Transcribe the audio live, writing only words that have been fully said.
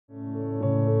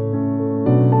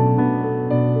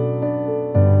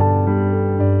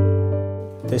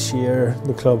this year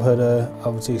the club had a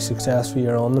obviously successful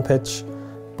year on the pitch,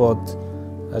 but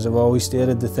as I've always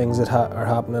stated, the things that are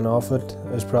happening off it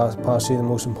is possibly the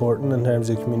most important in terms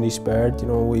of community spirit. You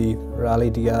know, we rally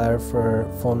together for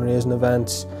fundraising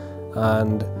events,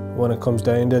 and when it comes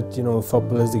down to it, you know,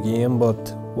 football is the game, but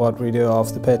what we do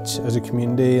off the pitch as a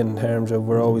community in terms of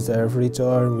we're always there for each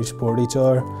other and we support each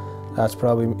other, that's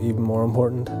probably even more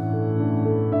important.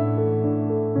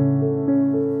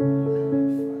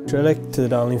 Trillick, to the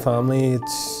Donnelly family,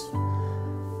 it's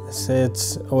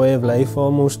a way of life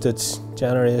almost. It's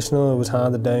generational. It was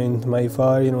handed down to my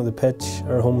father. You know, the pitch,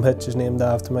 our home pitch, is named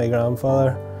after my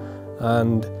grandfather,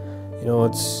 and you know,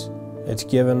 it's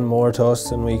given more to us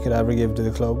than we could ever give to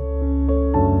the club.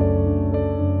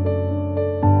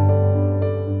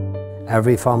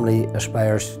 Every family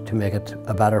aspires to make it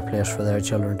a better place for their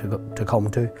children to come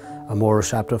to, a more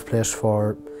receptive place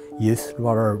for youth, no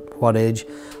matter what age.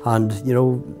 And you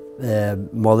know,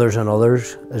 mothers and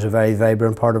others is a very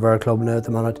vibrant part of our club now at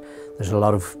the minute. There's a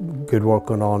lot of good work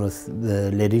going on with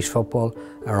the ladies football.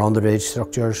 Our underage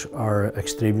structures are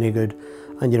extremely good,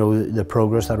 and you know, the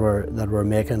progress that we're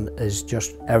making is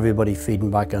just everybody feeding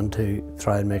back into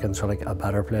trying making Trillick a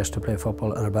better place to play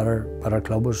football and a better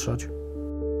club as such.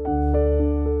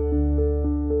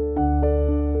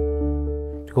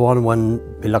 To go on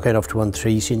and be lucky enough to win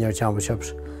 3 senior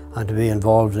championships and to be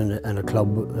involved in a club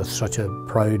with such a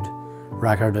proud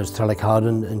record as Trillick had,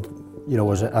 and you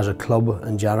know, as a club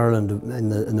in general, and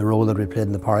in the role that we played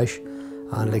in the parish.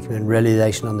 And like, I mean, really the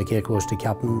icing on the cake was to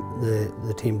captain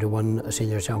the team to win a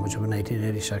senior championship in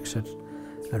 1986.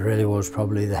 It really was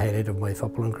probably the highlight of my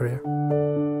footballing career.